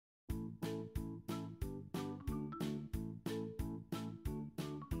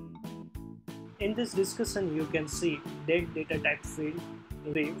In this discussion, you can see date data type field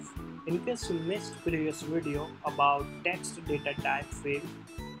in brief. In case you missed previous video about text data type field,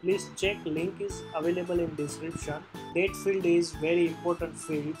 please check, link is available in description. Date field is very important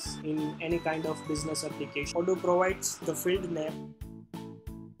fields in any kind of business application. Odoo provides the field name,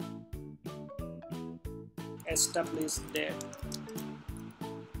 establish date.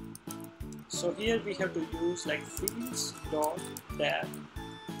 So here we have to use like fields.Date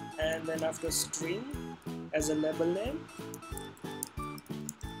and then after string as a label name,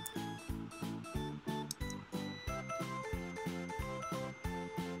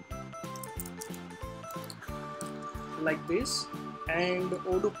 like this, and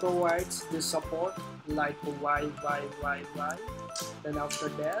Odoo provides the support like y, then after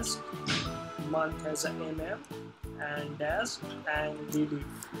dash, month has a mm and dash and dd.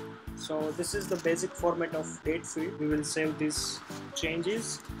 So this is the basic format of date field. We will save these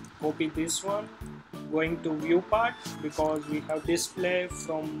changes, copy this one, going to view part because we have display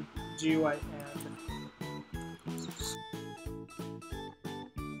from GUI and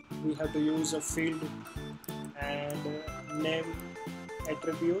we have to use a field and name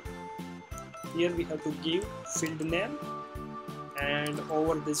attribute. Here we have to give field name and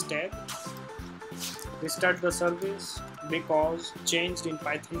over this tag restart the service because changed in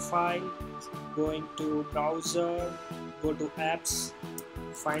Python file, going to browser, go to apps,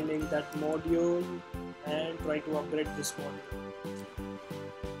 finding that module and try to upgrade this module.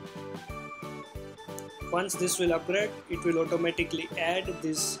 Once this will upgrade, it will automatically add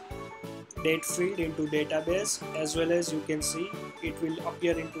this date field into database, as well as you can see it will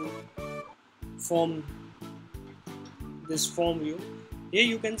appear into this form view. Here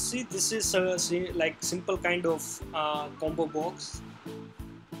you can see this is like simple kind of combo box,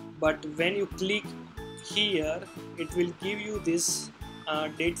 but when you click here it will give you this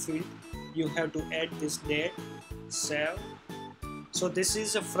date field. You have to add this date, save. So this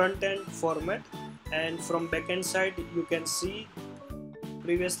is a front end format, and from backend side you can see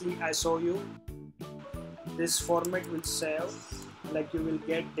previously I saw you this format will save, like you will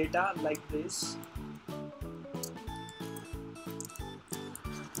get data like this.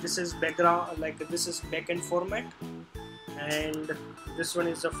 This is background, like this is backend format, and this one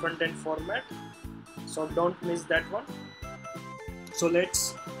is a front end format, so don't miss that one. So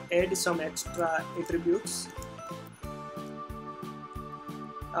let's add some extra attributes.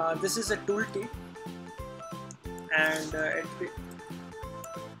 This is a tooltip, and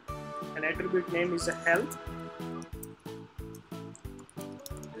an attribute name is a help.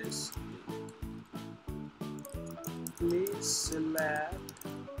 This, please select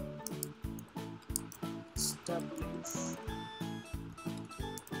establish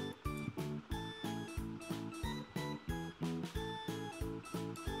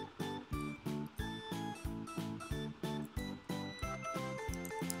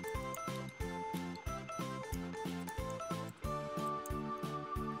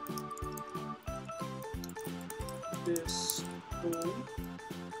this tool,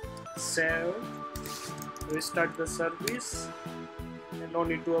 save, restart the service, and no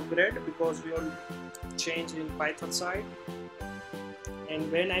need to upgrade because we all changed in Python side.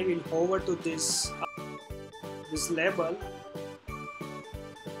 And when I will hover to this label,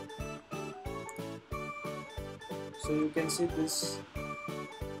 so you can see this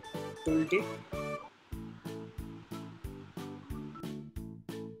tooltip.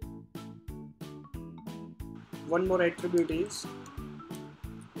 One more attribute is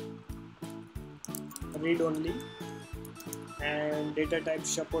read only, and data type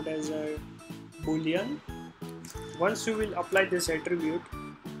support as a boolean. Once you will apply this attribute,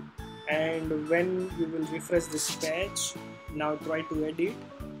 and when you will refresh this page, now try to edit,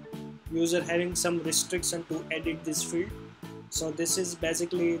 user having some restriction to edit this field. So this is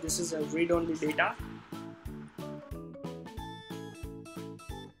basically, this is a read only data.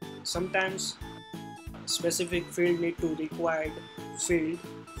 Sometimes specific field need to required field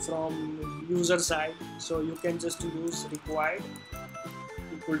from user side, so you can just use required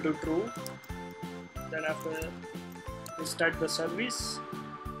equal to true. Then after restart the service,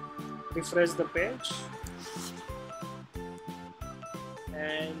 refresh the page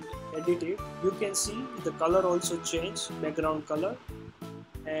and edit it. You can see the color also changed, background color.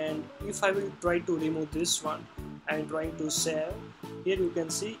 And if I will try to remove this one and trying to save, here you can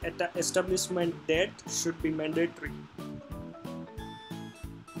see at the establishment date should be mandatory.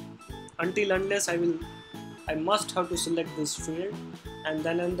 Until unless I must have to select this field, and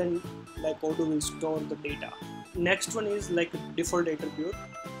then like Odoo will store the data. Next one is like default attribute.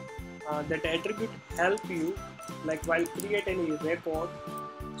 That attribute help you like while create any record.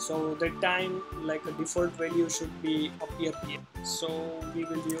 So that time like a default value should be appear here. So we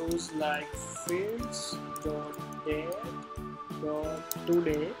will use like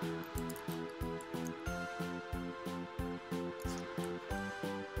fields.Date.today.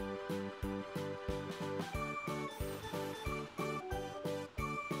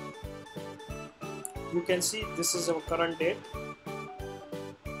 You can see this is our current date.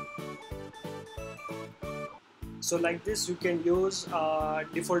 So like this you can use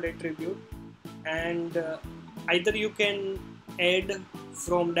default attribute, and either you can add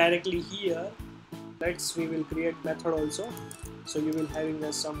from directly here. We will create method also, so you will having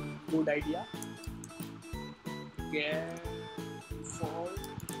some good idea. Get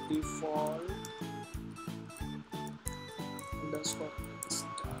default underscore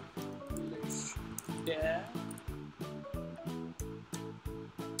establish there.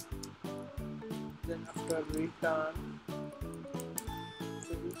 Then after return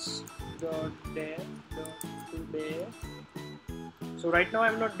fields.Date.today. So right now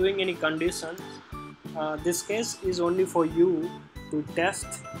I'm not doing any conditions. This case is only for you to test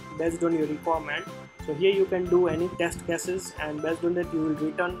based on your requirement. So here you can do any test cases, and based on that you will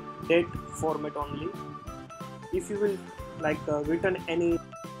return date format only. If you will like return any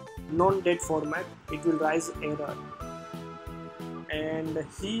non-date format, it will raise error. And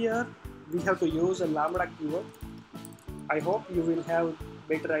here we have to use a lambda keyword. I hope you will have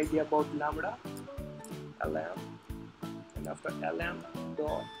better idea about lambda. LM, and after LM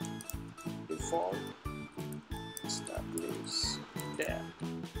dot default establish there.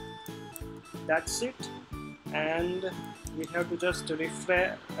 That's it, and we have to just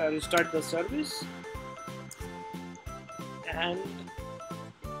restart the service, and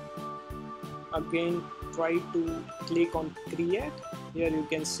again try to click on create. Here you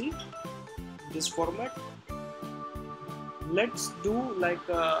can see this format. Let's do like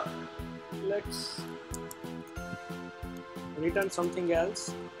let's return something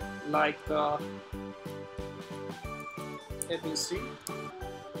else like ABC.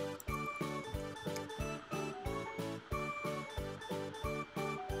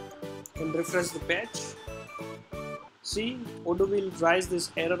 And refresh the page. See, Odoo will raise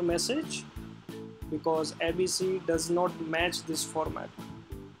this error message because ABC does not match this format.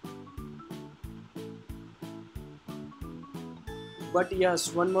 But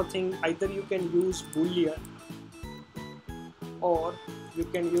yes, one more thing, either you can use boolean or you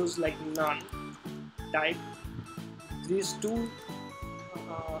can use like none type. These two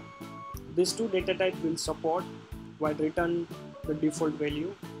data type will support while return the default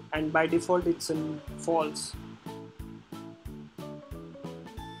value, and by default it's in false.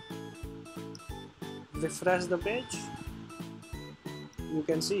 Refresh the page. You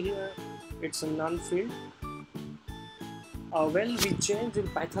can see here it's a none field. Well, we changed in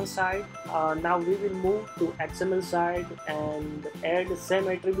Python side. Now we will move to XML side and add same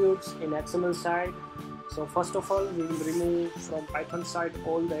attributes in XML side. So first of all, we will remove from Python side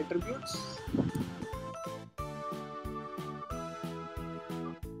all the attributes.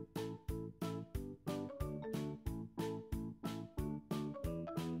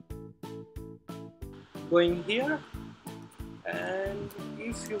 Going here, and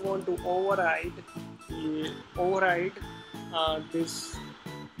if you want to override this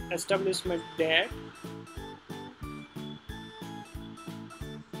establishment date,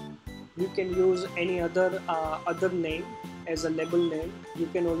 you can use any other name as a label name. You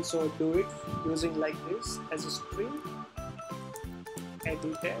can also do it using like this as a string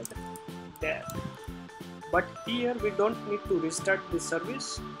edited date. But here we don't need to restart the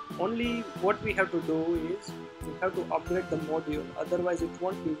service. Only what we have to do is we have to upgrade the module, otherwise it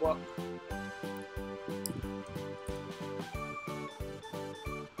won't be work.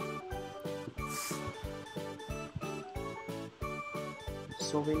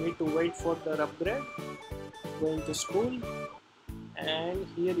 So we need to wait for the upgrade. Going to school, and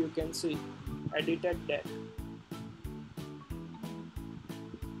here you can see edited date.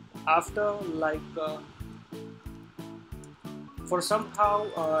 After like for somehow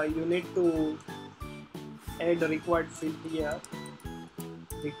you need to add a required field here,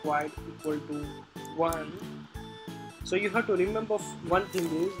 required equal to 1. So you have to remember one thing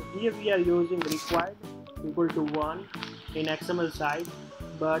is here we are using required equal to 1 in XML side,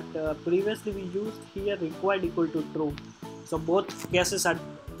 but previously we used here required equal to true. So both cases are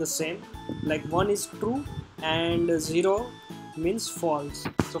the same, like 1 is true and 0 means false.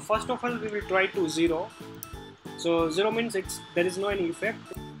 So first of all we will try to 0. So 0 means there is no any effect.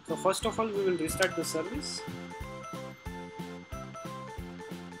 So first of all we will restart the service.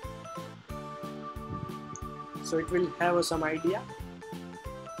 So it will have some idea.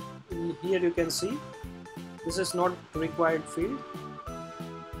 here you can see this is not required field,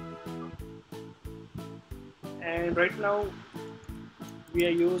 and right now we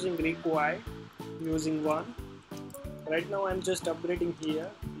are using required using 1. Right now I'm just upgrading here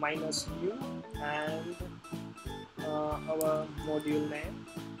 -u and our module name.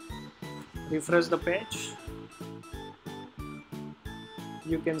 Refresh the page.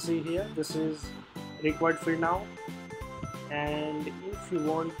 You can see here this is required field now, and if you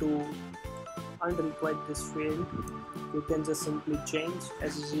want to unrequired this field, you can just simply change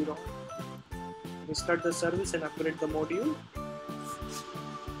as 0. Restart the service and upgrade the module.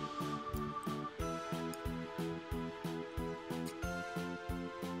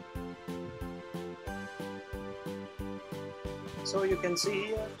 So you can see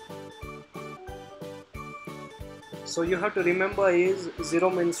here, so you have to remember is 0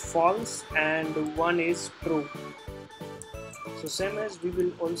 means false and 1 is true. So same as we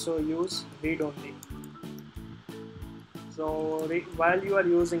will also use read only. So while you are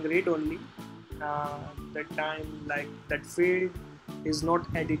using read only, that time like that field is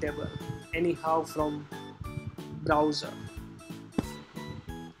not editable anyhow from browser.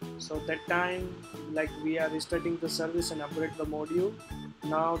 So that time like we are restarting the service and upgrade the module.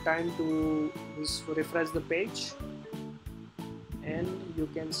 Now time to refresh the page, and you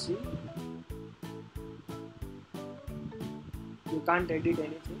can see you can't edit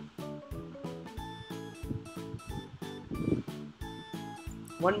anything.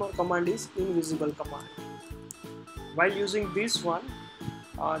 One more command is invisible command. While using this one,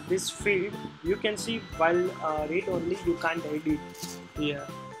 this field, you can see while read only you can't edit here.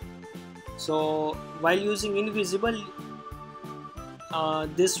 So while using invisible,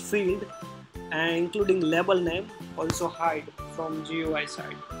 this field and including label name also hide from GUI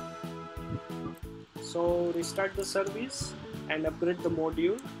side. So restart the service and upgrade the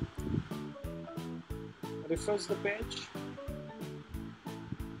module. Refresh the page.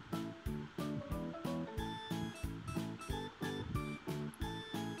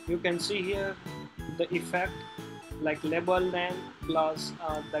 You can see here the effect like label name plus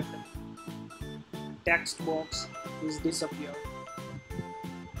that text box is disappeared.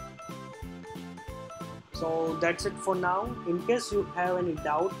 So that's it for now. In case you have any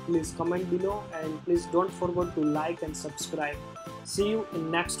doubt, please comment below, and please don't forget to like and subscribe. See you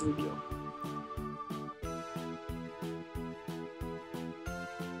in next video.